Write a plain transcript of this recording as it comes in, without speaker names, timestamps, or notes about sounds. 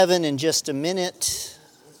7 in just a minute.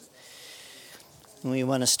 We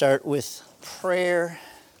want to start with prayer.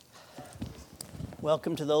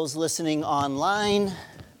 Welcome to those listening online.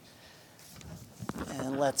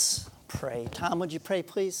 And let's pray. Tom, would you pray,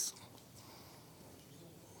 please?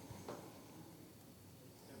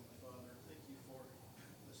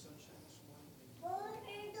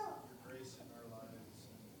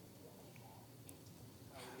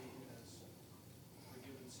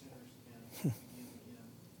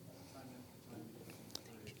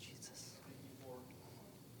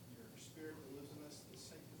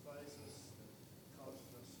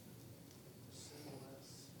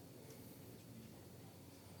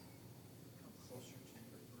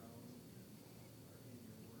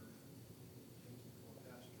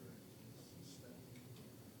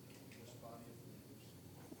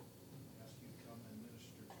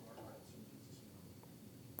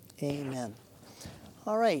 Amen.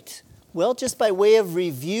 All right. Well, just by way of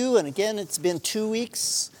review, and again, it's been 2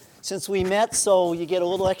 weeks since we met, so you get a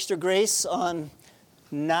little extra grace on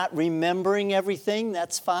not remembering everything.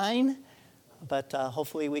 That's fine. But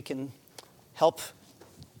hopefully we can help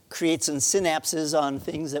create some synapses on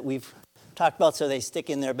things that we've talked about so they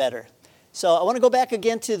stick in there better. So I want to go back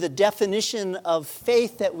again to the definition of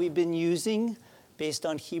faith that we've been using based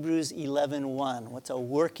on Hebrews 11:1. What's a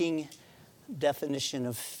working definition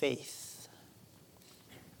of faith?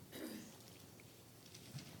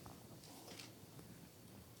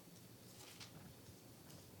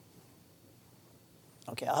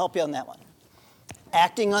 Okay, I'll help you on that one.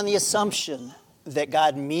 Acting on the assumption that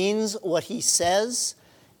God means what he says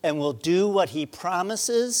and will do what he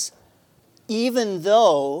promises, even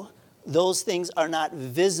though those things are not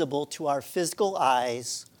visible to our physical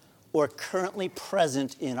eyes or currently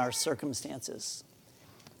present in our circumstances.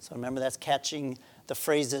 So remember, that's catching the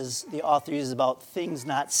phrases the author uses about things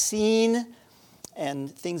not seen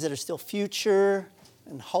and things that are still future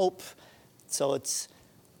and hope. So it's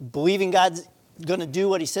believing God's going to do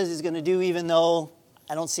what he says he's going to do, even though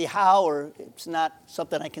I don't see how, or it's not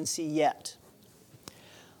something I can see yet.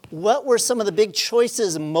 What were some of the big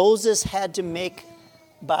choices Moses had to make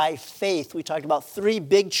by faith? We talked about 3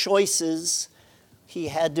 big choices he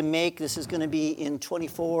had to make. This is going to be in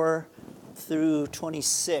 24 through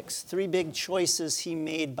 26. 3 big choices he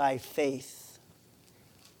made by faith.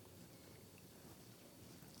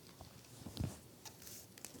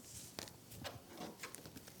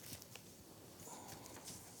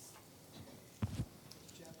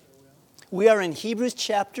 We are in Hebrews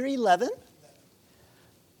chapter 11.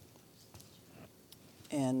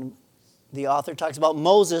 And the author talks about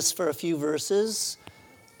Moses for a few verses.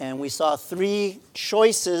 And we saw 3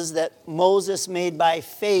 choices that Moses made by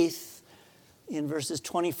faith in verses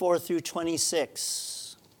 24 through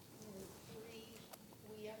 26.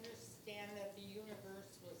 We understand that the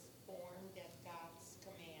universe was formed at God's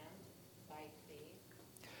command by faith.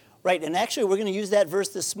 Right, and actually we're going to use that verse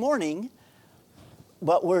this morning,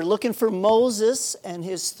 but we're looking for Moses and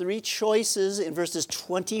his 3 choices in verses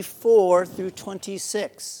 24 through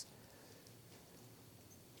 26.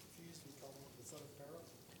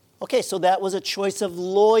 Okay, so that was a choice of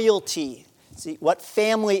loyalty. See, what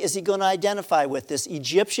family is he going to identify with? This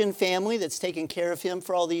Egyptian family that's taken care of him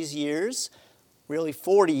for all these years, really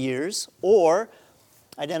 40 years, or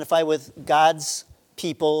identify with God's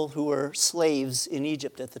people who were slaves in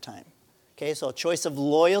Egypt at the time. Okay, so a choice of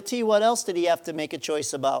loyalty. What else did he have to make a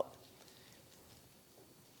choice about?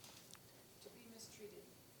 To be mistreated.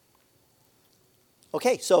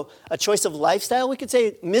 Okay, so a choice of lifestyle, we could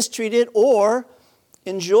say mistreated or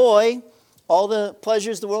enjoy all the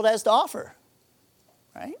pleasures the world has to offer.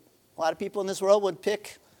 Right? A lot of people in this world would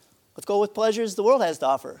pick, let's go with pleasures the world has to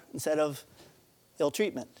offer instead of ill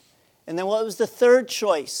treatment. And then what was the 3rd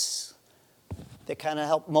choice that kind of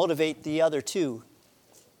helped motivate the other 2?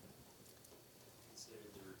 Consider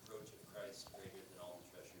the reproach of Christ greater than all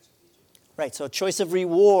the treasures of Egypt. Right, so a choice of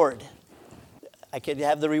reward. I could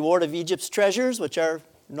have the reward of Egypt's treasures, which are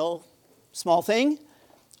no small thing,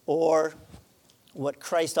 or what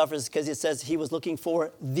Christ offers, because it says he was looking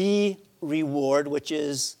for the reward, which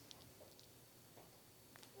is,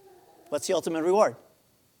 what's the ultimate reward?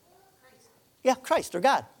 Christ. Yeah, Christ or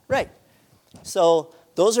God, right. So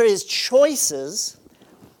those are his choices.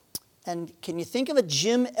 And can you think of a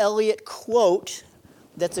Jim Elliot quote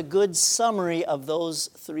that's a good summary of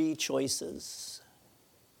those 3 choices?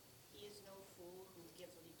 He is no fool who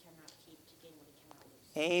gives what he cannot keep to gain what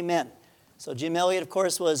he cannot lose. Amen. So Jim Elliot, of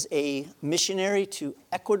course, was a missionary to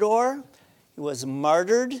Ecuador. He was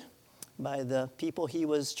martyred by the people he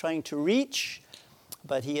was trying to reach.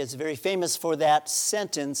 But he is very famous for that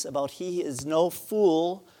sentence about he is no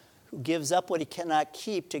fool who gives up what he cannot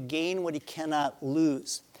keep to gain what he cannot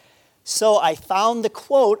lose. So I found the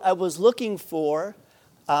quote I was looking for.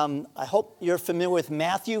 I hope you're familiar with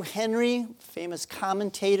Matthew Henry, famous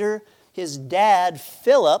commentator. His dad,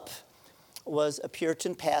 Philip, was a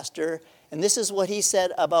Puritan pastor, and this is what he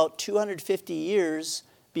said about 250 years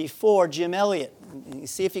before Jim Elliot. And you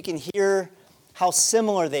see if you can hear how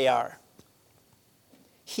similar they are.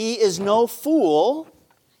 He is no fool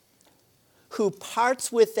who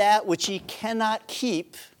parts with that which he cannot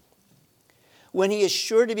keep when he is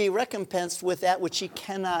sure to be recompensed with that which he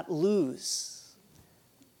cannot lose.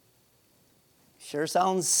 Sure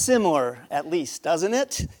sounds similar, at least, doesn't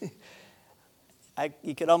it?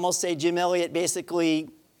 You could almost say Jim Elliot basically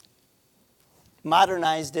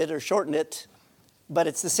modernized it or shortened it, but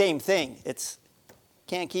it's the same thing. It's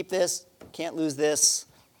can't keep this, can't lose this.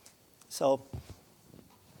 So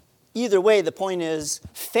either way, the point is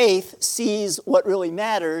faith sees what really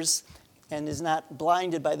matters and is not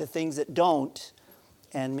blinded by the things that don't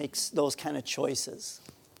and makes those kind of choices.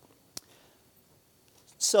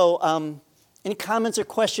 So any comments or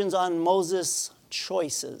questions on Moses'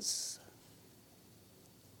 choices?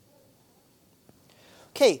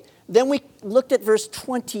 Okay, then we looked at verse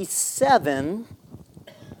 27.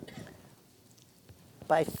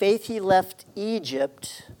 By faith he left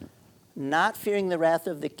Egypt, not fearing the wrath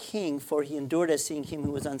of the king, for he endured as seeing him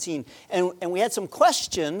who was unseen. And we had some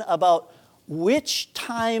question about which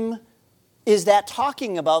time is that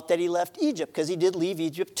talking about that he left Egypt, because he did leave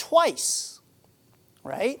Egypt twice,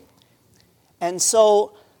 right? And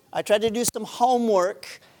so I tried to do some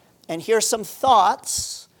homework, and here's some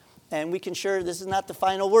thoughts. And we can share, this is not the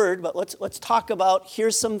final word, but let's talk about,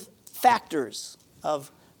 here's some factors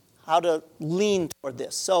of how to lean toward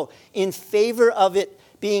this. So in favor of it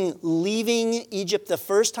being leaving Egypt the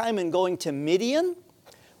first time and going to Midian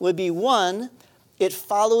would be one, it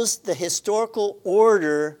follows the historical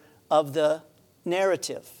order of the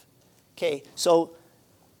narrative. Okay, so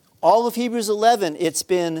all of Hebrews 11, it's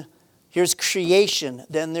been, here's creation,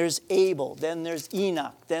 then there's Abel, then there's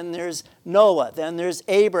Enoch, then there's Noah, then there's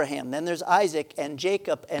Abraham, then there's Isaac and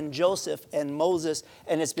Jacob and Joseph and Moses,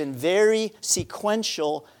 and it's been very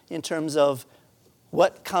sequential in terms of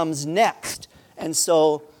what comes next. And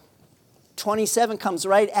so 27 comes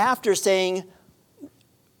right after saying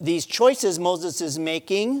these choices Moses is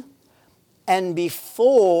making and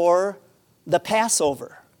before the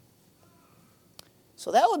Passover.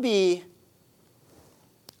 So that would be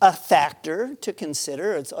a factor to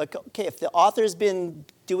consider. It's like, okay, if the author's been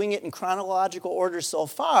doing it in chronological order so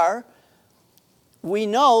far, we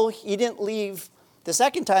know he didn't leave the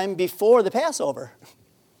second time before the Passover,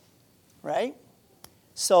 right?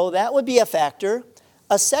 So that would be a factor.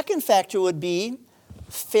 A second factor would be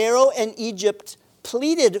Pharaoh and Egypt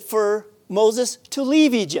pleaded for Moses to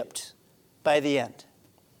leave Egypt by the end.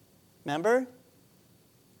 Remember?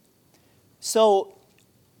 So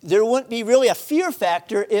there wouldn't be really a fear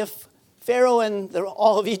factor if Pharaoh and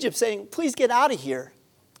all of Egypt saying, please get out of here.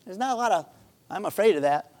 There's not a lot of, I'm afraid of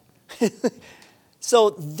that.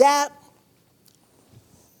 So that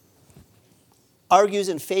argues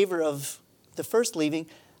in favor of the first leaving.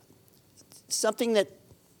 Something that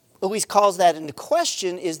always calls that into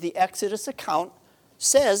question is the Exodus account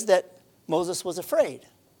says that Moses was afraid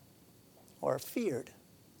or feared.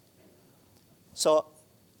 So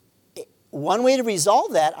one way to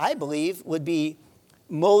resolve that, I believe, would be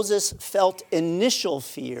Moses felt initial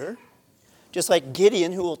fear, just like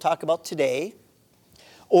Gideon, who we'll talk about today,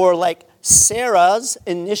 or like Sarah's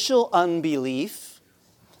initial unbelief,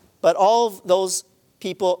 but all of those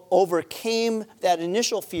people overcame that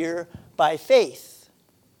initial fear by faith.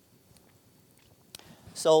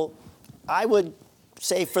 So I would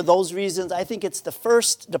say for those reasons, I think it's the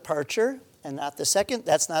first departure and not the second.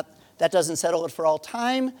 That doesn't settle it for all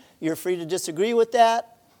time. You're free to disagree with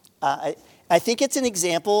that. I think it's an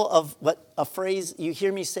example of what a phrase you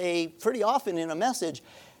hear me say pretty often in a message.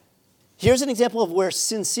 Here's an example of where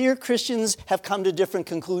sincere Christians have come to different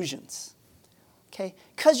conclusions. Okay?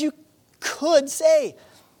 Because you could say,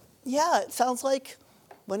 yeah, it sounds like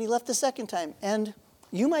when he left the second time. And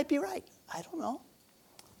you might be right. I don't know.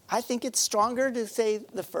 I think it's stronger to say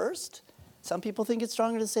the first. Some people think it's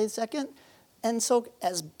stronger to say the second. And so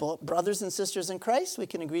as brothers and sisters in Christ, we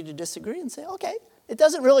can agree to disagree and say, okay, it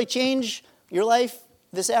doesn't really change your life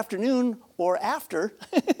this afternoon or after,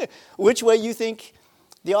 which way you think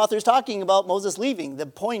the author's talking about Moses leaving. The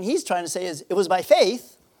point he's trying to say is it was by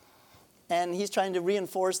faith, and he's trying to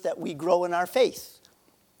reinforce that we grow in our faith.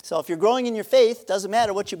 So if you're growing in your faith, doesn't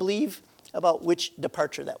matter what you believe about which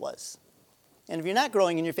departure that was. And if you're not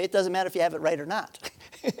growing in your faith, doesn't matter if you have it right or not.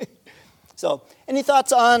 So any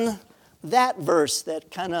thoughts on that verse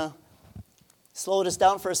that kind of slowed us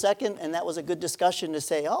down for a second, and that was a good discussion to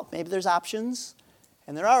say, oh, maybe there's options,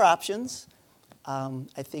 and there are options.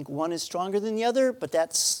 I think one is stronger than the other, but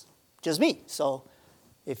that's just me. So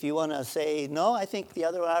if you want to say, no, I think the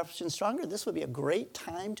other option is stronger, this would be a great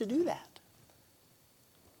time to do that.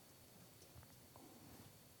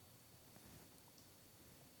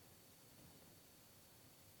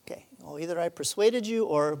 Okay, well, either I persuaded you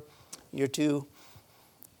or you're too...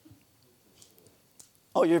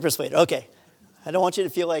 Oh, you're persuaded. Okay. I don't want you to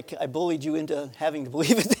feel like I bullied you into having to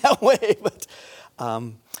believe it that way. But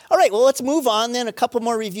all right, well, let's move on then. A couple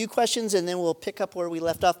more review questions, and then we'll pick up where we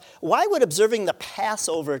left off. Why would observing the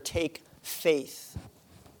Passover take faith?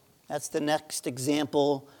 That's the next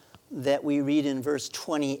example that we read in verse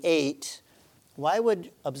 28. Why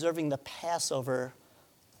would observing the Passover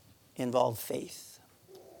involve faith?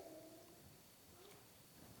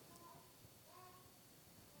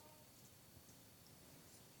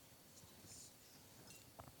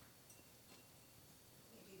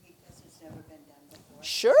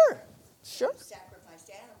 Sure. Sacrificed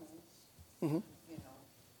animals, Mm-hmm. you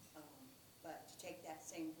know, but to take that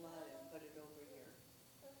same blood and put it over your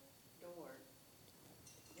door,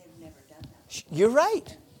 they've never done that. You're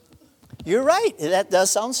right. You're right. That does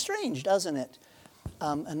sound strange, doesn't it?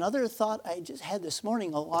 Another thought I just had this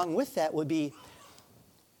morning along with that would be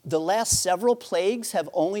the last several plagues have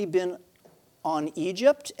only been on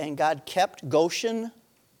Egypt, and God kept Goshen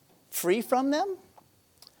free from them.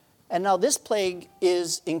 And now this plague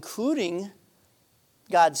is including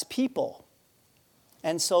God's people.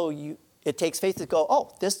 And so it takes faith to go,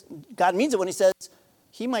 oh, this God means it when he says,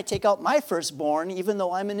 he might take out my firstborn even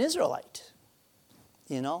though I'm an Israelite.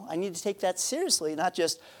 You know, I need to take that seriously, not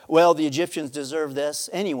just, well, the Egyptians deserve this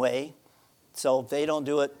anyway, so if they don't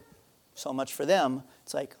do it, so much for them.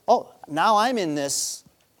 It's like, oh, now I'm in this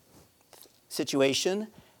situation,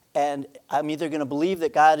 and I'm either going to believe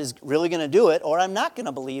that God is really going to do it, or I'm not going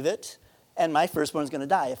to believe it, and my firstborn is going to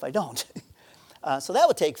die if I don't. So that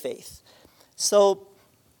would take faith. So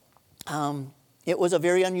it was a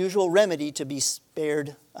very unusual remedy to be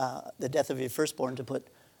spared the death of your firstborn to put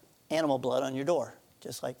animal blood on your door,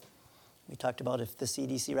 just like we talked about if the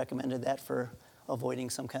CDC recommended that for avoiding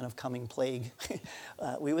some kind of coming plague.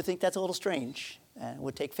 We would think that's a little strange, and it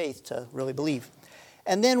would take faith to really believe.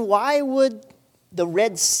 And then why would the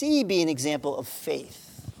Red Sea be an example of faith?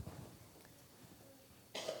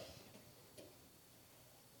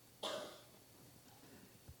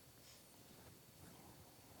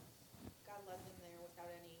 God led them there without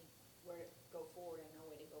anywhere to go forward and no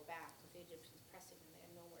way to go back. With the Egyptians pressing them, they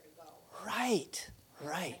had nowhere to go. Right.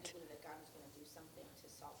 I believe that God was going to do something to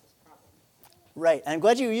solve this problem. Right. And I'm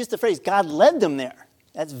glad you used the phrase, God led them there.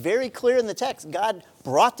 That's very clear in the text. God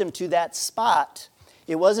brought them to that spot.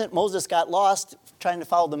 It wasn't Moses got lost trying to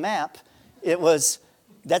follow the map.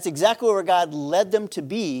 That's exactly where God led them to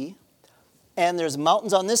be. And there's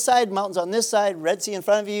mountains on this side, Red Sea in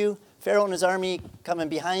front of you, Pharaoh and his army coming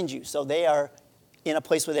behind you. So they are in a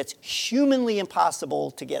place where it's humanly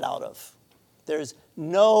impossible to get out of. There's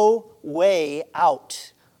no way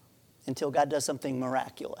out until God does something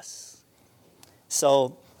miraculous.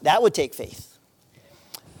 So that would take faith.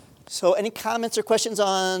 So any comments or questions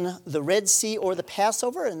on the Red Sea or the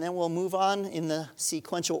Passover? And then we'll move on in the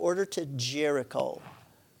sequential order to Jericho.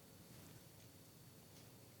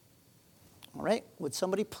 All right, would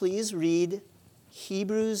somebody please read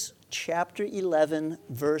Hebrews chapter 11,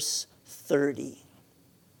 verse 30.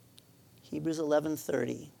 Hebrews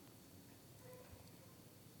 11:30.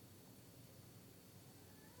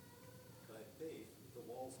 By faith, the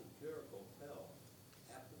walls of Jericho fell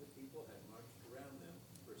after the people had marched around them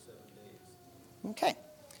for 7 days. Okay,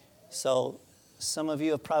 so some of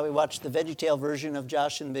you have probably watched the VeggieTale version of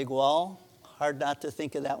Josh and the Big Wall. Hard not to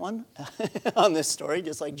think of that one on this story,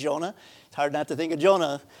 just like Jonah. It's hard not to think of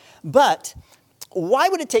Jonah. But why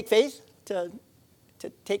would it take faith to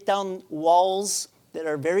take down walls that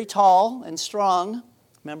are very tall and strong?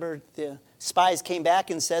 Remember, the spies came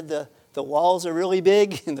back and said the walls are really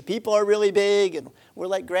big and the people are really big and we're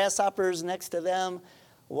like grasshoppers next to them.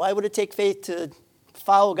 Why would it take faith to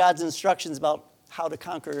follow God's instructions about how to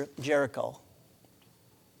conquer Jericho?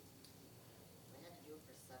 They had to do it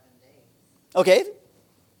for 7 days. Okay.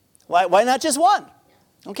 Why not just one?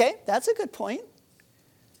 Okay, that's a good point.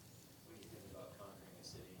 When you think about conquering a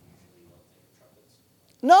city, usually you don't think of trumpets.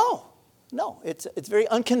 No, it's very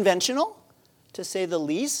unconventional, to say the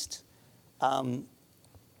least.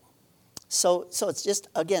 So it's just,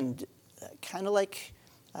 again, kind of like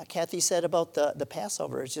Kathy said about the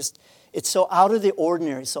Passover. It's so out of the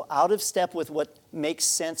ordinary, so out of step with what makes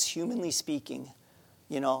sense humanly speaking.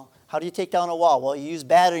 You know, How do you take down a wall? Well, you use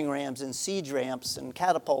battering rams and siege ramps and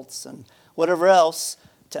catapults and whatever else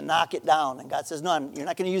to knock it down. And God says, no, you're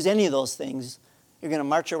not going to use any of those things. You're going to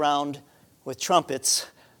march around with trumpets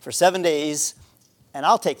for 7 days, and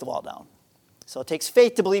I'll take the wall down. So it takes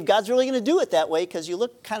faith to believe God's really going to do it that way, because you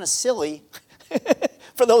look kind of silly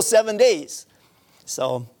for those 7 days.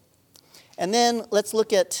 So, and then let's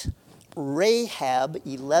look at Rahab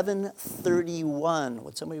 11:31.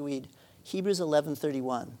 Would somebody read Hebrews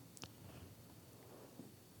 11:31?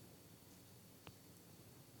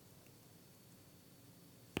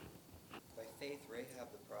 By faith,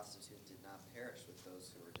 Rahab the prostitute did not perish with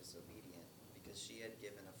those who were disobedient, because she had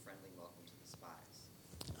given a friendly welcome to the spies.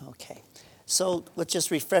 Okay. So let's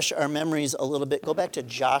just refresh our memories a little bit. Go back to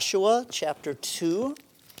Joshua chapter 2.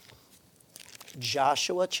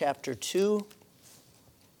 Joshua chapter 2.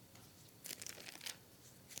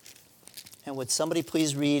 And would somebody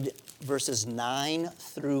please read verses 9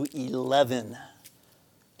 through 11?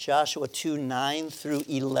 Joshua 2, 9 through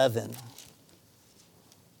 11. And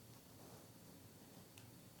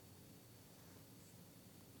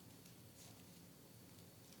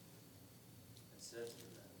said to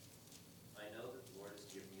them, I know that the Lord has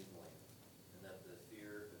given you the land, and that the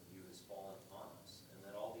fear of you has fallen upon us, and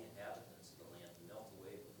that all the inhabitants of the land melt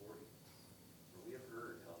away before you. For we have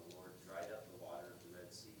heard how the Lord dried up the water of the Red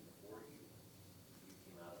Sea before you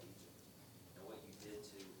came out of Egypt, and what you did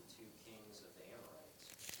to the two kings of the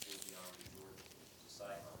Amorites, who were beyond the Jordan, to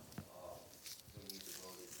Sihon and Og, whom you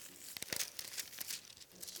devoted to be destruction.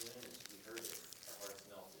 And as soon as we heard it, our hearts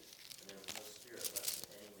melted, and there was no spirit left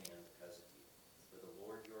in any man because of you. For the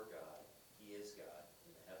Lord your God, he is God,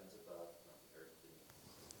 in the heavens above and on the earth beneath.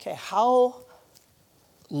 Okay, how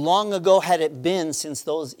long ago had it been since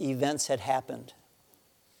those events had happened?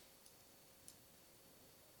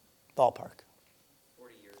 Ballpark.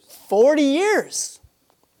 40 years. 40 years.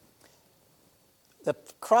 The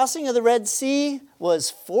crossing of the Red Sea was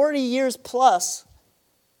 40 years plus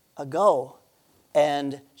ago.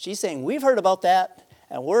 And she's saying, we've heard about that,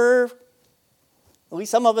 and at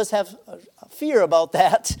least some of us have a fear about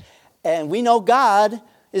that, and we know God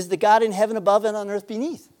is the God in heaven above and on earth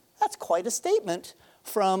beneath. That's quite a statement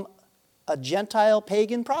from a Gentile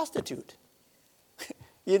pagan prostitute.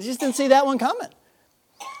 You just didn't see that one coming.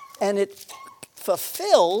 And it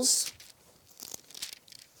fulfills,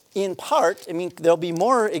 in part, I mean, there'll be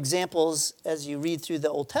more examples as you read through the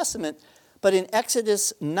Old Testament, but in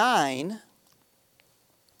Exodus 9,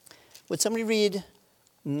 would somebody read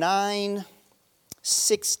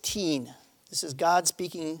 9:16? This is God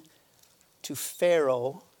speaking to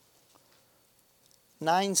Pharaoh.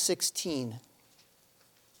 9:16.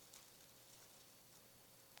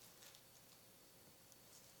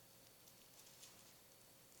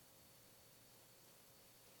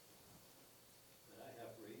 That I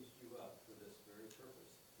have raised you up for this very purpose,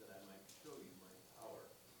 that I might show you my power,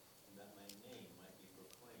 and that my name might be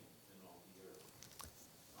proclaimed in all the earth.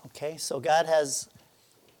 Okay, so God has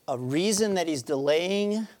a reason that he's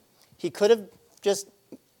delaying. He could have just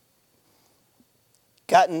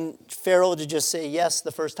gotten Pharaoh to just say yes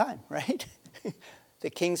the first time, right? The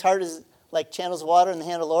king's heart is like channels of water in the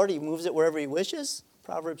hand of the Lord. He moves it wherever he wishes.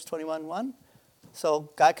 Proverbs 21:1. So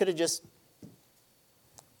God could have just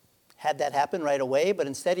had that happen right away, but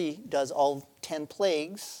instead he does all 10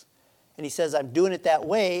 plagues. And he says, I'm doing it that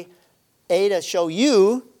way, A, to show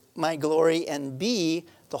you my glory, and B,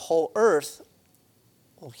 the whole earth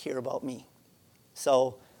will hear about me.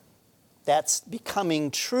 So that's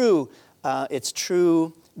becoming true. It's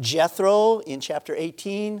true. Jethro in chapter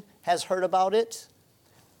 18 has heard about it.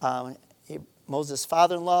 Moses'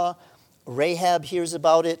 father-in-law. Rahab hears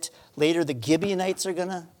about it. Later, the Gibeonites are going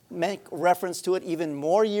to make reference to it even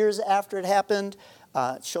more years after it happened.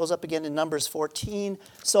 It shows up again in Numbers 14.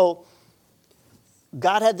 So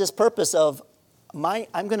God had this purpose of,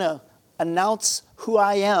 I'm going to announce who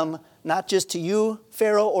I am, not just to you,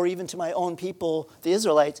 Pharaoh, or even to my own people, the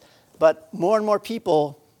Israelites, but more and more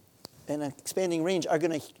people in an expanding range are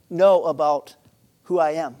going to know about who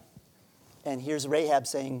I am. And here's Rahab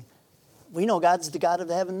saying, we know God's the God of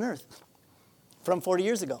the heaven and earth from 40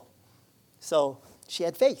 years ago. So she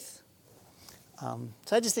had faith. So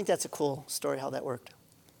I just think that's a cool story how that worked.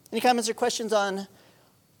 Any comments or questions on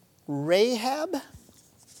Rahab?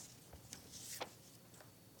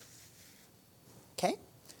 Okay.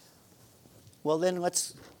 Well, then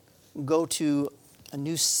let's go to a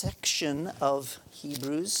new section of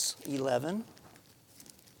Hebrews 11.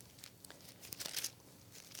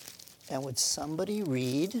 And would somebody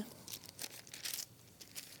read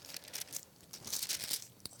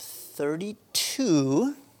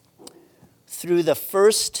 32 through the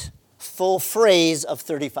first full phrase of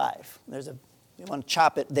 35. You want to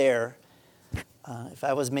chop it there. If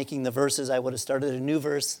I was making the verses, I would have started a new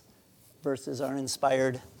verse. Verses are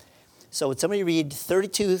inspired. So would somebody read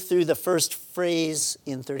 32 through the first phrase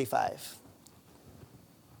in 35?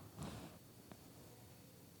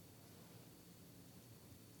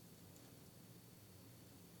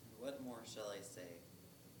 What more shall I say?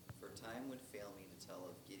 For time would fail me to tell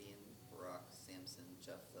of Gideon, Barak, Samson,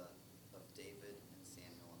 Jephthah, of David and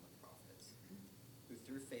Samuel and the prophets, who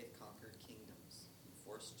through faith conquered kingdoms,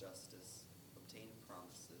 enforced justice, obtained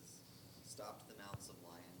promises, stopped the mouths of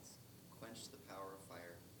lions, quenched the power of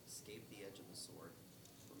fire, escaped the edge of the sword,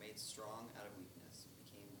 were made strong out of weakness,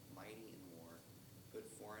 became mighty in war, put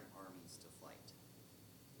foreign armies to flight.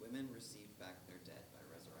 Women received back their dead by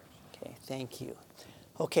resurrection. Okay, thank you.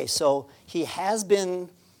 Okay, so he has been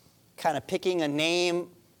kind of picking a name,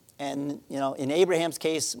 and in Abraham's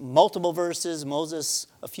case, multiple verses, Moses,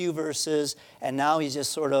 a few verses, and now he's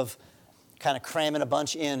just sort of kind of cramming a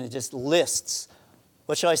bunch in and just lists.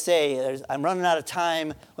 What shall I say? I'm running out of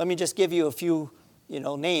time. Let me just give you a few,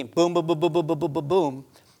 names. Boom, boom, boom, boom, boom, boom, boom, boom, boom.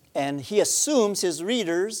 And he assumes his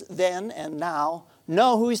readers then and now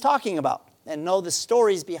know who he's talking about and know the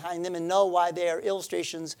stories behind them and know why they are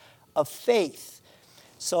illustrations of faith.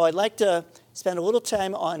 So I'd like to spend a little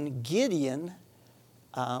time on Gideon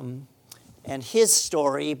and his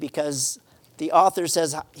story, because the author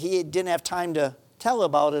says he didn't have time to tell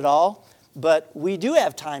about it all, but we do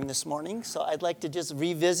have time this morning, so I'd like to just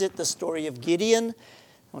revisit the story of Gideon.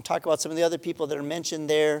 We'll talk about some of the other people that are mentioned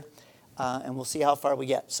there, and we'll see how far we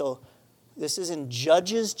get. So this is in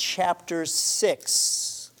Judges chapter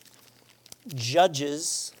 6.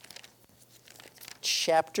 Judges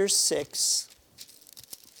chapter 6.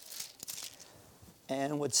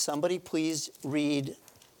 And would somebody please read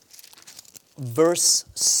verse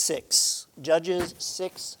 6? Judges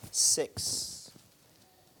 6:6.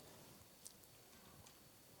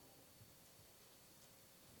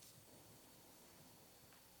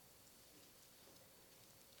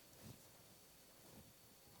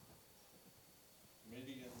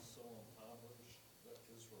 Midian so impoverished the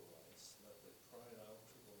Israelites that they cried out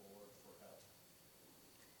to the Lord for help.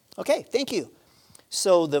 Okay, thank you.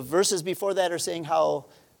 So the verses before that are saying how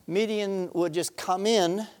Midian would just come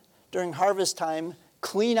in during harvest time,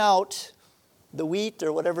 clean out the wheat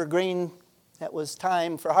or whatever grain that was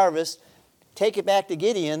time for harvest, take it back to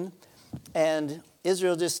Gideon, and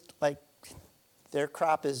Israel just, their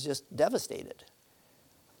crop is just devastated.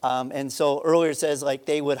 And so earlier it says,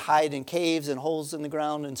 they would hide in caves and holes in the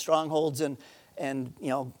ground and strongholds, and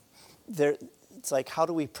it's like, how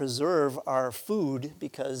do we preserve our food,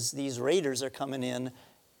 because these raiders are coming in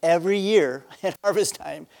every year at harvest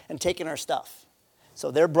time and taking our stuff. So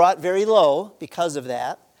they're brought very low because of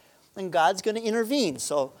that, and God's going to intervene.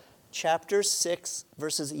 So chapter 6,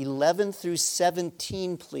 verses 11 through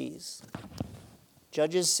 17, please.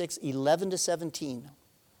 Judges 6:11 to 17.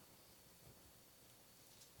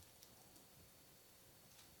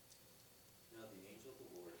 Now the angel of the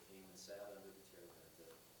Lord came and sat under the terebinth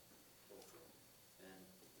of Ophrah,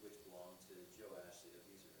 which belonged to Joash the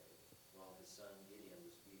Abiezrite, while his son Gideon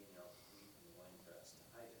was beating out the wheat in the winepress to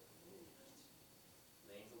hide it from the Midianites.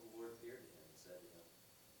 The angel of the Lord appeared to him and said to him,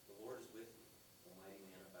 "The Lord is with you, O mighty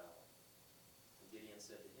man of valor." And Gideon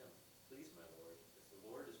said to him, "Please, my Lord, if the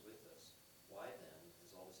Lord is with us, why then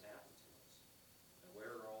has all this happened to us? And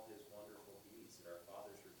where are all his wonderful deeds that our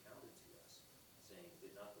fathers recounted to us, saying,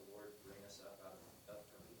 Did not the Lord bring us up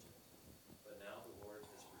from Egypt? But now the Lord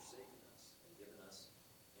has forsaken us and given us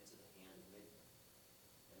into the hand of Midian."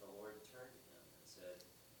 And the Lord turned to him and said,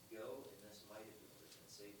 "Go in this might of yours and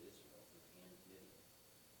save Israel from the hand of Midian.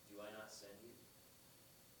 Do I not send you?"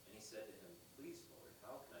 And he said to him, "Please, Lord,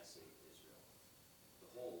 how can I save Israel?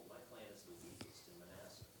 Behold, my clan is the weakest in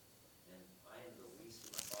Manasseh, and I am the least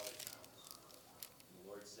in my father's house." And the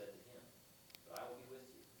Lord said to him, "But I will be with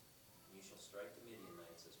you, and you shall strike the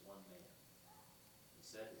Midianites as one man." He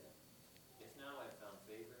said to him, "If now I have found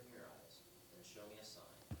favor in your eyes, then show me a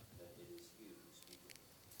sign that it is you who speak with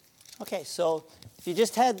me." Okay, so if you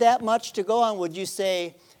just had that much to go on, would you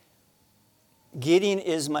say Gideon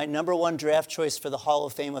is my number one draft choice for the Hall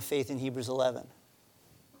of Fame of Faith in Hebrews 11?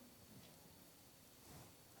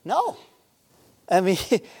 No. I mean,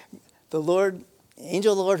 the Lord,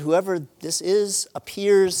 angel of the Lord, whoever this is,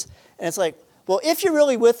 appears, and it's like, well, if you're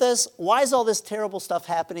really with us, why is all this terrible stuff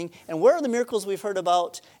happening? And where are the miracles we've heard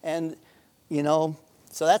about? And,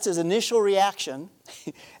 so that's his initial reaction.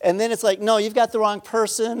 And then it's like, no, you've got the wrong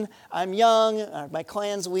person. I'm young. My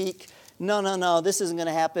clan's weak. No, this isn't going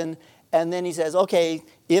to happen. And then he says, okay,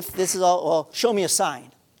 if this is all, well, show me a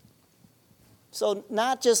sign. So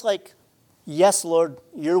not just like yes, Lord,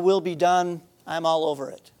 your will be done. I'm all over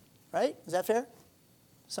it. Right? Is that fair?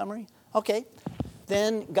 Summary? Okay.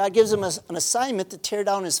 Then God gives him an assignment to tear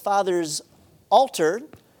down his father's altar.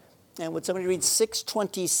 And would somebody read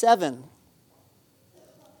 6:27?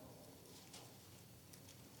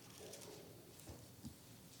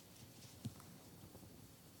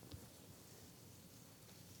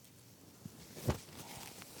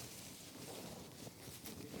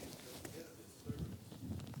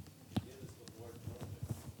 Did as the Lord told him,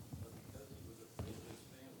 but because he was afraid of his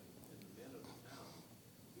family and the men of the town,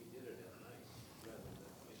 he did it at night rather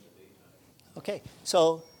than in the daytime. Okay,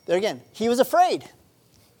 so there again, he was afraid.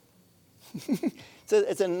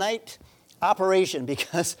 It's a night operation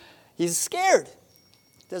because he's scared.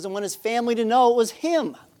 Doesn't want his family to know it was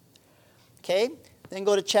him. Okay, then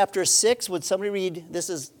go to chapter 6. Would somebody read, this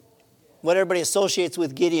is what everybody associates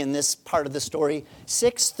with Gideon, this part of the story,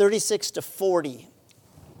 6:36 to 40.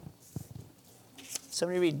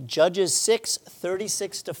 Somebody read Judges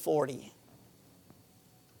 6:36 to 40.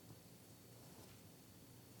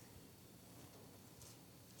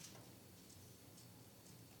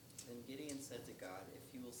 Then Gideon said to God,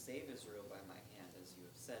 "If you will save Israel by my hand, as you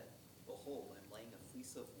have said, behold, I am laying a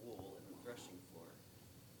fleece of wool in the threshing floor.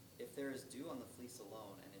 If there is dew on the fleece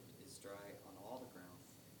alone, and it is dry on all the ground,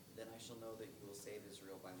 then I shall know that you will save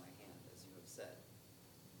Israel by my hand, as you have said."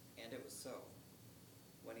 And it was so.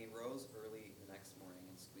 When he rose early the next morning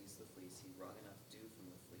and squeezed the fleece, he wrung enough dew from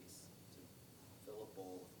the fleece to fill a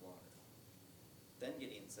bowl with water. Then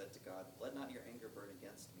Gideon said to God, "Let not your anger burn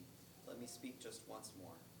against me. Let me speak just once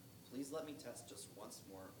more. Please let me test just once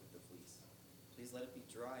more with the fleece. Please let it be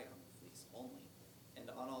dry on the fleece only, and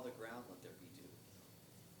on all the ground let there be dew."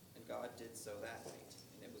 And God did so that night,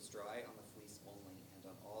 and it was dry on the fleece only, and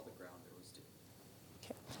on all the ground there was dew.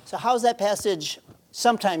 Okay. So how's that passage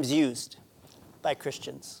sometimes used by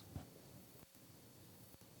Christians?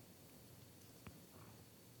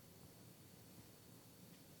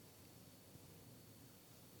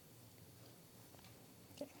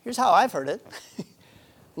 Okay. Here's how I've heard it.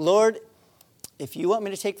 Lord, if you want me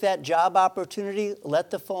to take that job opportunity, let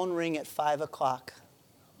the phone ring at 5 o'clock.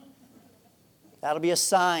 That'll be a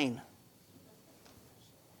sign.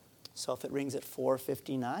 So if it rings at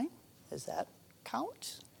 4:59, does that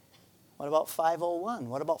count? What about 5:01?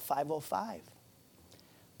 What about 5:05?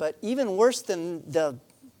 But even worse than the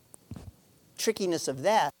trickiness of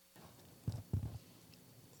that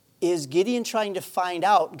is Gideon trying to find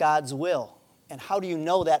out God's will. And how do you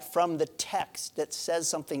know that from the text that says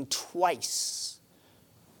something twice?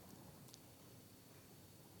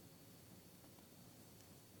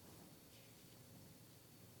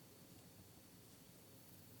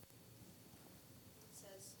 It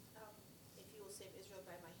says, if you will save Israel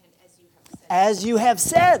by my hand, as you have said. As you have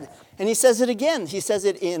said. And he says it again. He says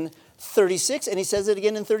it in 36 and he says it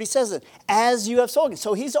again in 37. As you have spoken.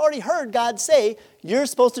 So he's already heard God say, you're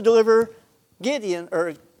supposed to deliver Gideon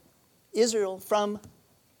or Israel from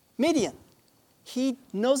Midian. He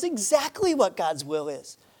knows exactly what God's will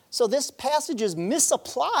is. So this passage is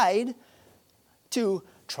misapplied to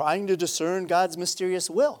trying to discern God's mysterious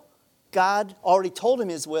will. God already told him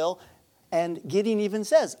his will, and Gideon even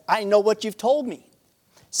says, I know what you've told me.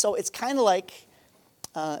 So it's kind of like,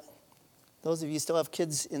 those of you who still have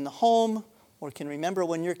kids in the home or can remember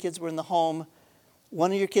when your kids were in the home,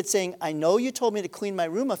 one of your kids saying, I know you told me to clean my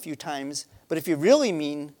room a few times, but if you really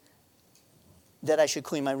mean that I should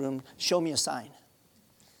clean my room, show me a sign.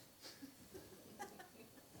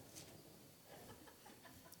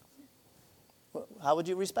 How would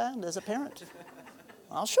you respond as a parent?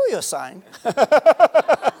 I'll show you a sign.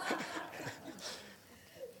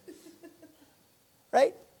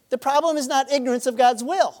 Right? The problem is not ignorance of God's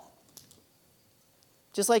will.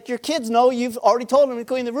 Just like your kids know you've already told them to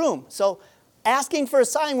clean the room. So asking for a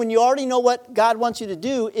sign when you already know what God wants you to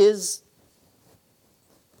do is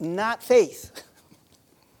not faith.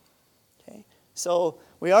 Okay? So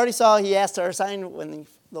we already saw he asked for a sign when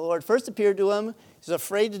the Lord first appeared to him. He's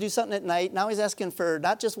afraid to do something at night. Now he's asking for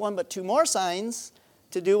not just one but two more signs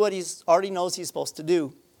to do what he already knows he's supposed to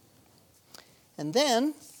do. And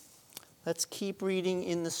then, let's keep reading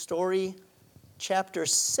in the story, chapter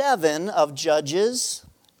 7 of Judges,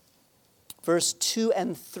 verse 2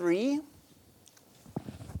 and 3.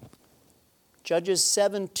 Judges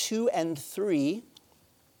 7, 2 and 3.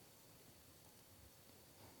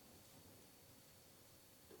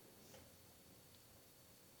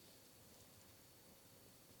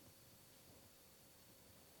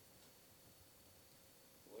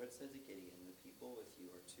 The Lord said to Gideon, "The people with you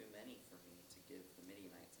are too many for me to give the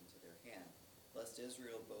Midianites into their hand, lest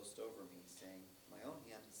Israel boast over me, saying, 'My own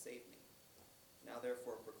hand has saved me.' Now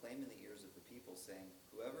therefore proclaim in the ears of the people, saying,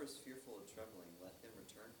 Whoever is fearful of trembling, let him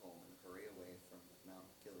return home and hurry away from Mount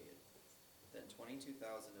Gilead. Then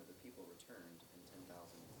 22,000 of the people returned, and 10,000 remained.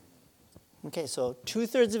 Okay, so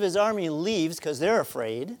 2/3 of his army leaves because they're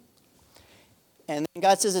afraid. And then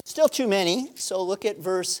God says it's still too many. So look at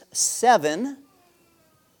verse 7.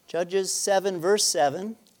 Judges 7, verse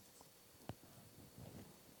 7.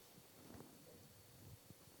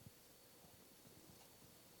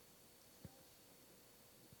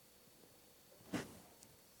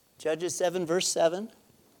 Judges 7, verse 7. The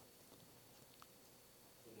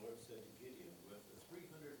Lord said to Gideon, with the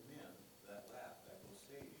 300 men that laughed, I will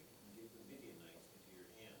save you and give the Midianites into your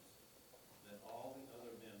hands. Then all the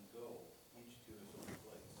other men go, each to his own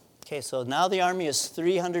place. Okay, so now the army is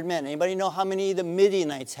 300 men. Anybody know how many the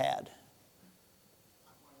Midianites had?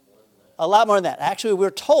 A lot more than that. Actually,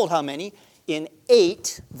 we're told how many in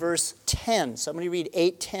 8, verse 10. Somebody read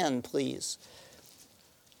 8:10, please.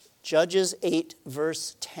 Judges 8,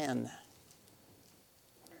 verse 10.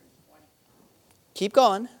 Keep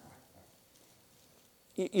going.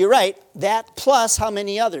 You're right. That plus how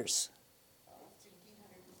many others?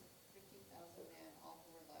 1,550,000 men, all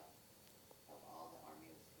who were left of all the army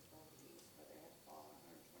was controlled the east, but there had fallen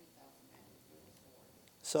 120,000 men through the sword.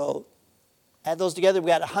 So add those together, we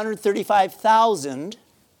got 135,000,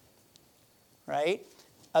 right,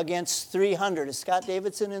 against 300. Is Scott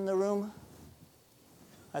Davidson in the room?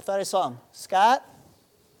 I thought I saw him. Scott?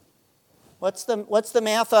 What's the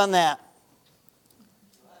math on that?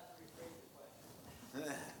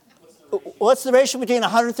 What's the ratio between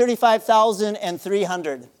 135,000 and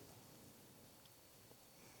 300?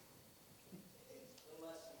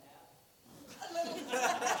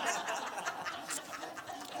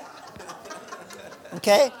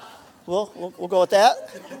 Okay, we'll go with that.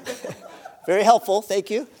 Very helpful, thank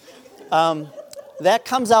you. That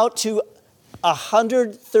comes out to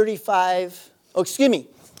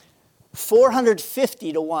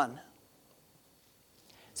 450 to 1.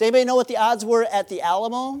 Does anybody know what the odds were at the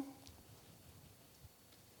Alamo?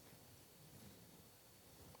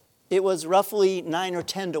 It was roughly 9 or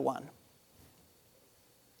 10 to 1,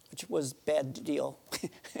 which was a bad deal.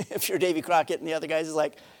 If you're Davy Crockett and the other guys is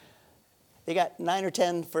like, they got 9 or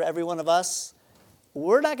 10 for every one of us.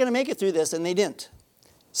 We're not going to make it through this, and they didn't.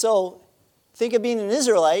 So think of being an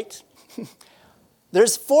Israelite.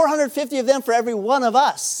 There's 450 of them for every one of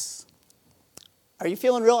us. Are you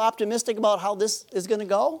feeling real optimistic about how this is going to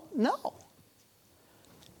go? No.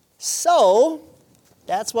 So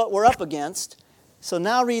that's what we're up against. So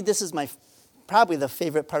now read, this is probably the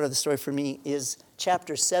favorite part of the story for me, is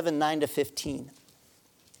chapter 7, 9 to 15.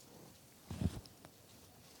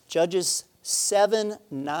 Judges 7,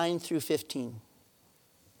 9 through 15.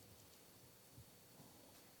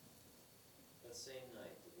 That same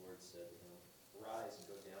night the Lord said to him, Rise and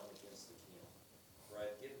go down against the camp, for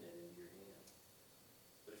I have given it into your hand.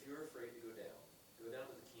 But if you are afraid to go down to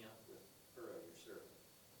the camp with Purah your servant,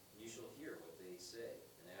 and you shall hear what they say,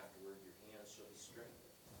 and afterward your hands shall be strengthened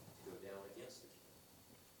to go down against the camp.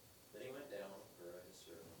 Then he went down with Purah his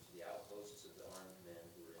servant to the outposts of the armed men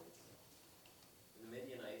who were in the camp. And the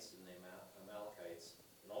Midianites and the Amalekites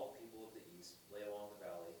and all the people of the east lay along the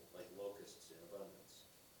valley like locusts in abundance,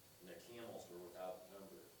 and their camels were without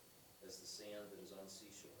number, as the sand that is on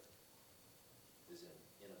seashore is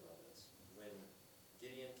in abundance. When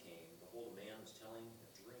Gideon came, behold, a man was telling a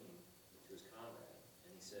dream to his comrade,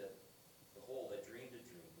 and he said, Behold, I dreamed a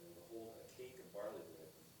dream, and behold, a cake of barley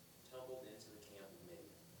bread tumbled into the camp of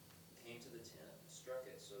Midian, and came to the tent, and struck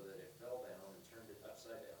it so that it fell down, and turned it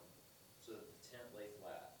upside down, so that the tent lay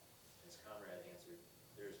flat. His comrade answered,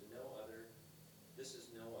 This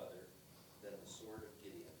is no other than the sword of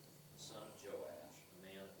Gideon, the son of Joash, a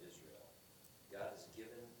man of Israel. God has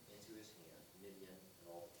given into his hand Midian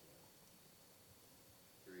and all the camp.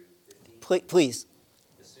 Through 15. Please.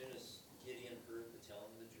 As soon as Gideon heard the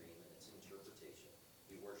telling of the dream and its interpretation,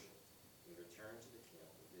 he worshipped. He returned to the camp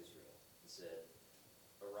of Israel and said,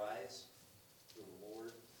 Arise, for the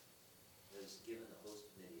Lord has given the host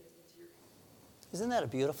of Midian into your hand. Isn't that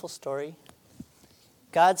a beautiful story?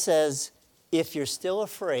 God says, if you're still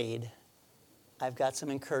afraid, I've got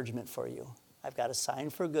some encouragement for you. I've got a sign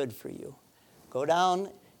for good for you. Go down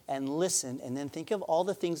and listen, and then think of all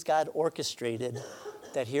the things God orchestrated.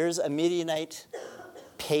 That here's a Midianite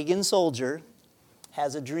pagan soldier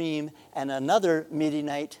has a dream, and another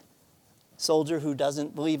Midianite soldier who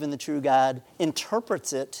doesn't believe in the true God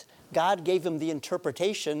interprets it. God gave him the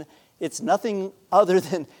interpretation. It's nothing other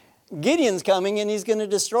than Gideon's coming and he's going to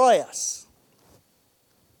destroy us.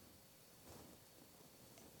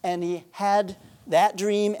 And he had that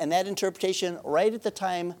dream and that interpretation right at the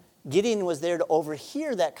time Gideon was there to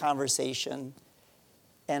overhear that conversation.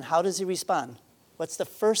 And how does he respond? What's the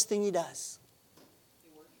first thing he does?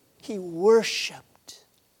 He worshiped.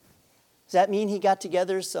 Does that mean he got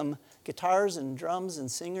together some guitars and drums and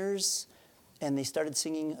singers and they started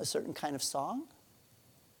singing a certain kind of song?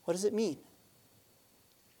 What does it mean?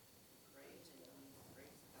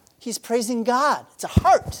 He's praising God. It's a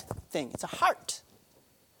heart thing. It's a heart.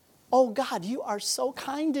 Oh, God, you are so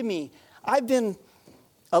kind to me. I've been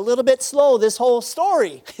a little bit slow this whole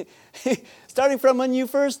story. Starting from when you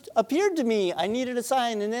first appeared to me, I needed a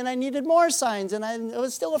sign, and then I needed more signs, and I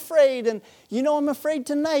was still afraid, and I'm afraid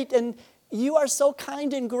tonight, and you are so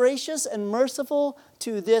kind and gracious and merciful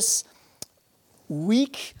to this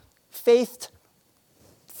weak-faithed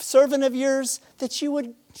servant of yours that you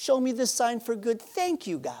would show me this sign for good. Thank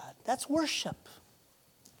you, God. That's worship.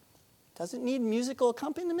 Doesn't need musical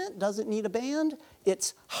accompaniment, doesn't need a band.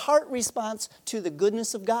 It's heart response to the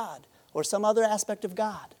goodness of God or some other aspect of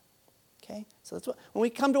God. Okay? So that's what, when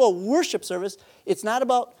we come to a worship service, it's not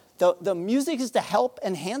about, the music is to help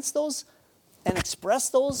enhance those and express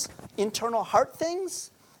those internal heart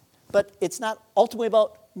things, but it's not ultimately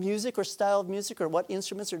about music or style of music or what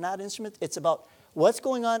instruments or not instruments. It's about what's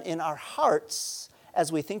going on in our hearts as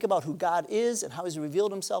we think about who God is and how he's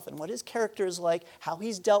revealed himself and what his character is like, how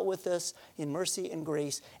he's dealt with us in mercy and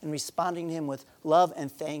grace, and responding to him with love and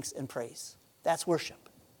thanks and praise. That's worship.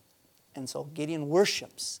 And so Gideon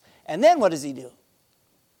worships. And then what does he do?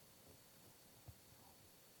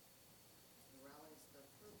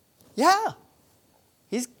 Yeah.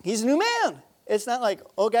 He's a new man. It's not like,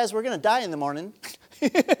 oh, guys, we're going to die in the morning.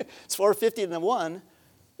 It's 4:50 and 1.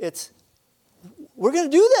 It's, we're going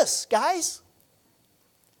to do this, guys.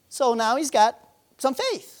 So now he's got some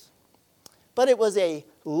faith. But it was a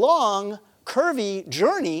long, curvy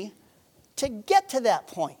journey to get to that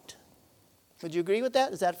point. Would you agree with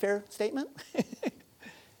that? Is that a fair statement?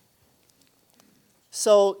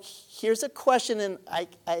 So here's a question, and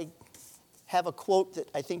I have a quote that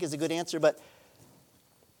I think is a good answer. But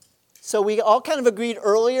so we all kind of agreed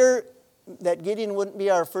earlier that Gideon wouldn't be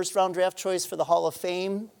our first-round draft choice for the Hall of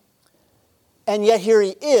Fame. And yet here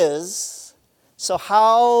he is. So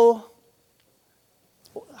how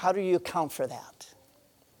do you account for that?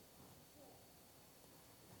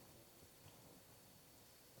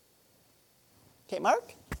 Okay,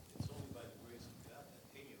 Mark? It's only by the grace of God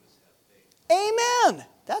that any of us have faith. Amen.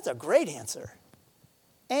 That's a great answer.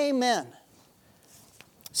 Amen.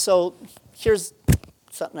 So here's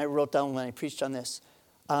something I wrote down when I preached on this.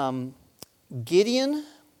 Gideon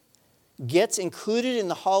gets included in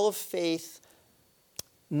the Hall of Faith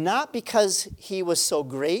not because he was so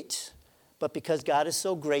great, but because God is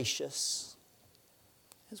so gracious.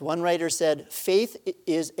 As one writer said, faith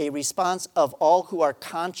is a response of all who are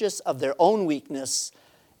conscious of their own weakness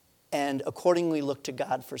and accordingly look to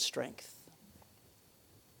God for strength.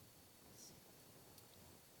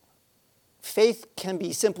 Faith can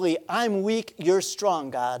be simply, I'm weak, you're strong,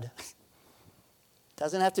 God.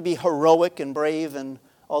 Doesn't have to be heroic and brave and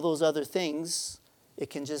all those other things. It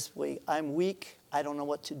can just be, I'm weak, I don't know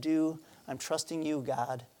what to do. I'm trusting you,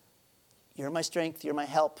 God. You're my strength, you're my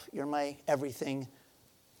help, you're my everything.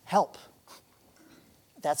 Help.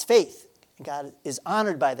 That's faith. God is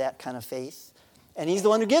honored by that kind of faith. And he's the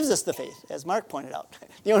one who gives us the faith, as Mark pointed out.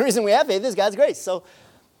 The only reason we have faith is God's grace. So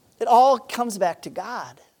it all comes back to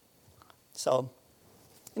God. So,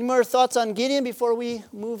 any more thoughts on Gideon before we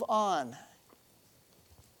move on?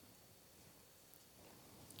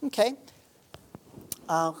 Okay.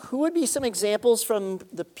 Who would be some examples from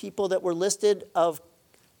the people that were listed of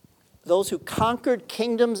those who conquered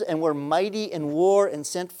kingdoms and were mighty in war and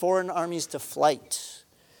sent foreign armies to flight?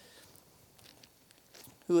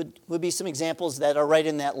 Who would be some examples that are right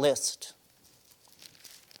in that list?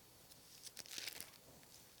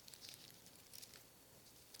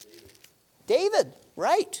 David,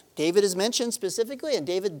 right. David is mentioned specifically, and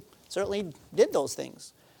David certainly did those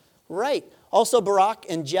things. Right. Also Barak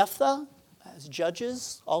and Jephthah, as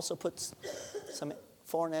judges, also puts some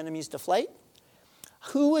foreign enemies to flight.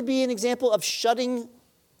 Who would be an example of shutting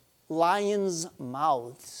lions'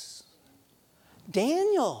 mouths?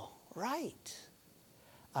 Daniel, right.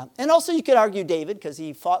 And also you could argue David, because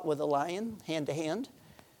he fought with a lion hand to hand.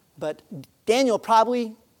 But Daniel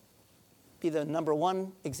probably be the number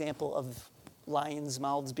one example of lions'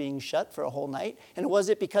 mouths being shut for a whole night. And was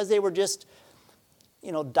it because they were just,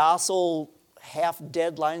 docile,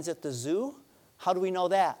 half-dead lions at the zoo? How do we know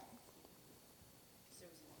that?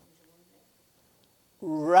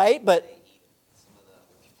 Right, but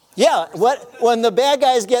yeah, when the bad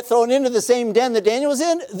guys get thrown into the same den that Daniel was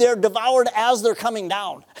in, they're devoured as they're coming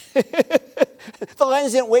down. The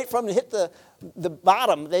lions didn't wait for them to hit the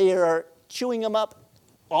bottom. They are chewing them up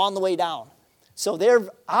on the way down. So they're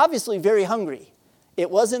obviously very hungry. It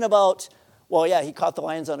wasn't about, well, yeah, he caught the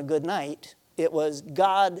lions on a good night. It was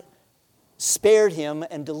God spared him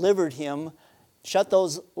and delivered him, shut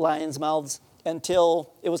those lions' mouths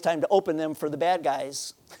until it was time to open them for the bad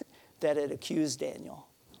guys that had accused Daniel.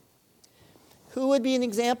 Who would be an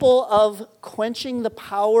example of quenching the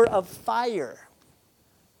power of fire?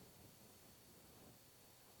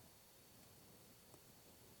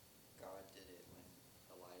 God did it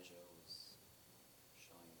when Elijah was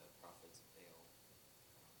showing the prophets of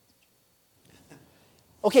Baal.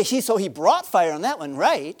 Okay, so he brought fire on that one,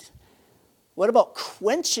 right? What about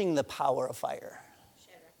quenching the power of fire?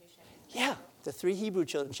 Shadrach, Meshach, and Yeah, the three Hebrew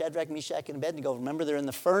children, Shadrach, Meshach, and Abednego. Remember, they're in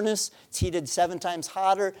the furnace. It's heated 7 times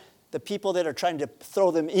hotter. The people that are trying to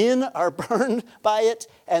throw them in are burned by it,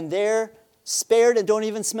 and they're spared and don't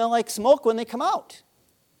even smell like smoke when they come out.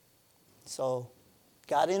 So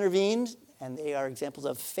God intervened, and they are examples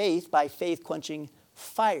of faith, by faith quenching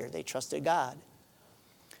fire. They trusted God.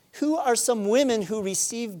 Who are some women who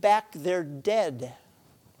receive back their dead?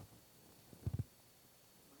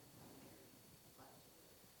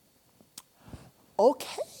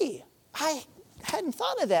 Okay, I hadn't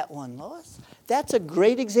thought of that one, Lois. That's a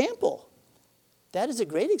great example. That is a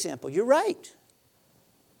great example. You're right.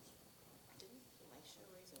 didn't Elisha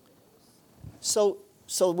raise a widows?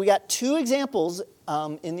 So we got 2 examples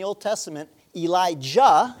in the Old Testament.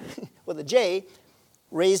 Elijah, with a J,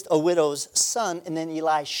 raised a widow's son, and then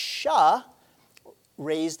Elisha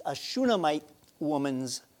raised a Shunammite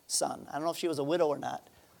woman's son. I don't know if she was a widow or not,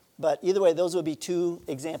 but either way, those would be 2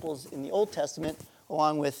 examples in the Old Testament,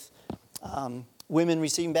 along with women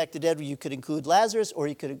receiving back the dead. You could include Lazarus, or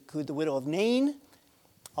you could include the widow of Nain,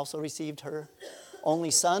 also received her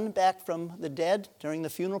only son back from the dead during the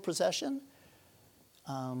funeral procession.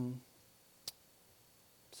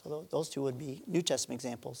 So those 2 would be New Testament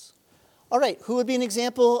examples. All right, who would be an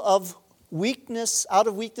example of weakness, out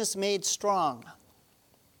of weakness made strong?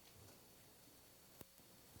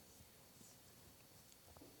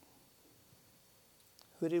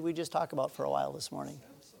 Who did we just talk about for a while this morning?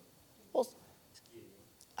 Well,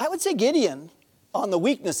 I would say Gideon on the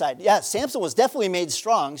weakness side. Yeah, Samson was definitely made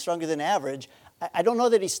strong, stronger than average. I don't know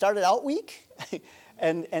that he started out weak.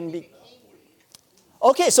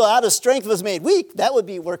 Okay, so out of strength was made weak. That would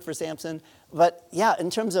be work for Samson. But yeah, in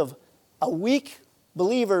terms of a weak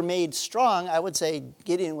believer made strong, I would say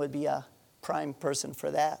Gideon would be a prime person for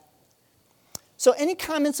that. So any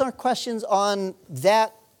comments or questions on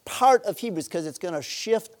that part of Hebrews? Because it's going to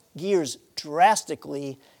shift gears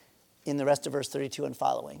drastically in the rest of verse 32 and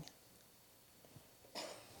following.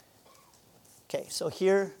 Okay, so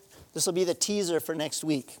here, this will be the teaser for next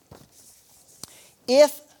week.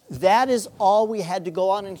 If that is all we had to go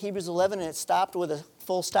on in Hebrews 11 and it stopped with a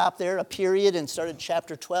full stop there, a period, and started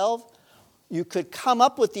chapter 12, you could come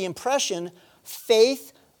up with the impression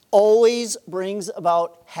faith always brings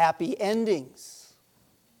about happy endings.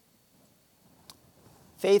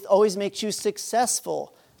 Faith always makes you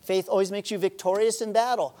successful. Faith always makes you victorious in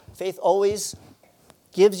battle. Faith always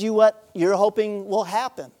gives you what you're hoping will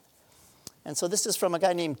happen. And so this is from a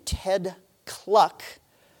guy named Ted Kluck.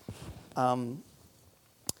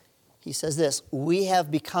 He says this: we have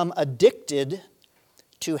become addicted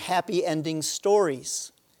to happy ending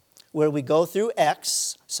stories where we go through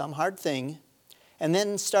X, some hard thing, and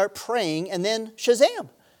then start praying, and then shazam,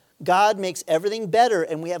 God makes everything better,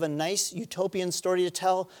 and we have a nice utopian story to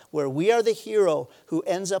tell where we are the hero who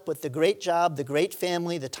ends up with the great job, the great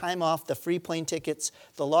family, the time off, the free plane tickets,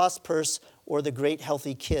 the lost purse, or the great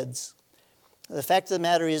healthy kids. The fact of the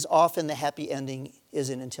matter is, often the happy ending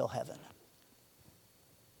isn't until heaven.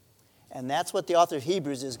 And that's what the author of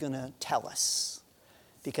Hebrews is going to tell us.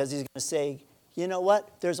 Because he's going to say, you know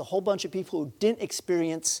what? There's a whole bunch of people who didn't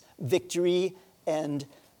experience victory and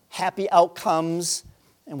happy outcomes.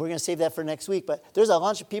 And we're going to save that for next week. But there's a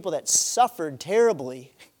bunch of people that suffered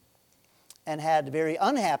terribly and had very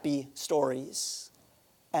unhappy stories.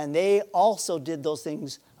 And they also did those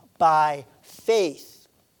things by faith,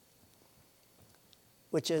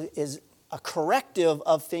 which is a corrective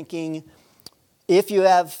of thinking, if you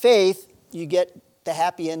have faith, you get the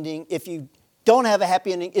happy ending. If you don't have a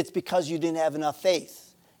happy ending, it's because you didn't have enough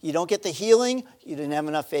faith. You don't get the healing, you didn't have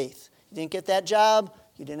enough faith. You didn't get that job,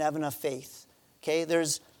 you didn't have enough faith. Okay,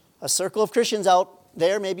 there's a circle of Christians out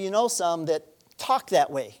there, maybe you know some, that talk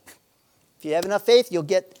that way. If you have enough faith, you'll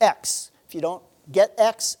get X. If you don't get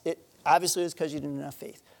X, it obviously is because you didn't have enough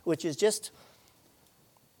faith, which is just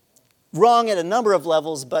wrong at a number of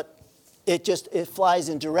levels, but it flies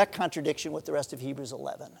in direct contradiction with the rest of Hebrews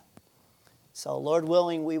 11. So Lord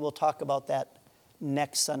willing, we will talk about that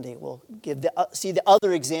next Sunday. We'll see the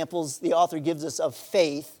other examples the author gives us of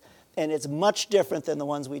faith, and it's much different than the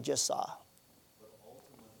ones we just saw. But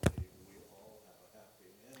ultimately, we all have a happy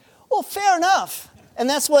ending. Well, fair enough. And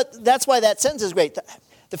that's why that sentence is great.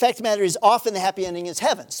 The fact of the matter is often the happy ending is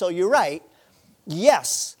heaven. So you're right.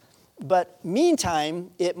 Yes. But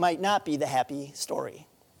meantime, it might not be the happy story.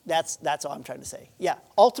 That's all I'm trying to say. Yeah.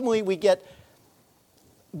 Ultimately, we get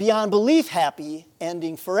beyond belief happy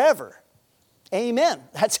ending forever. Amen.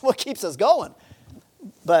 That's what keeps us going.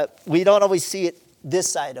 But we don't always see it this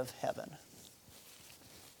side of heaven.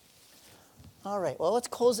 All right. Well, let's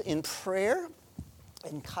close in prayer.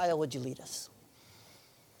 And Kyle, would you lead us?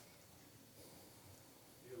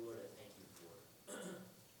 Dear Lord, I thank you for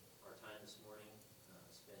our time this morning,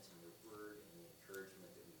 spent in your word and the encouragement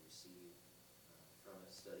that we received from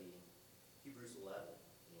it studying Hebrews 11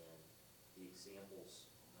 and the examples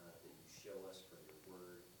that you show us from your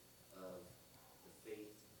word of the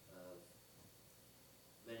faith of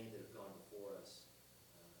many that have gone before us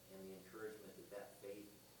and the encouragement that that faith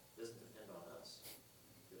doesn't depend on us,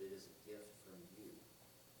 but it is a gift from you,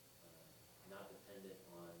 not dependent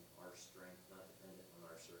on our strength, not dependent on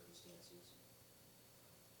our circumstances.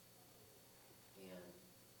 And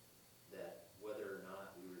that whether or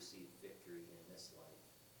not we receive victory in this life,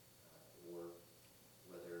 or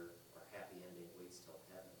whether our happy ending waits till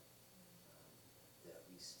heaven, that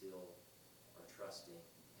we still are trusting,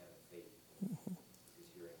 having faith,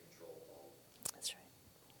 because you're in control of all. That's right.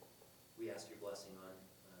 We ask your blessing on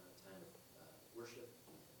time of worship,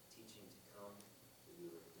 teaching to come, that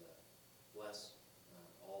you would bless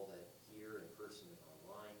all that hear in person and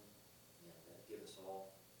online, and give us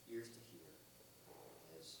all ears to hear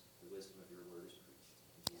as the wisdom of your word is preached.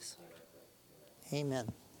 In Jesus' name I pray. Amen.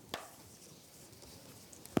 Amen.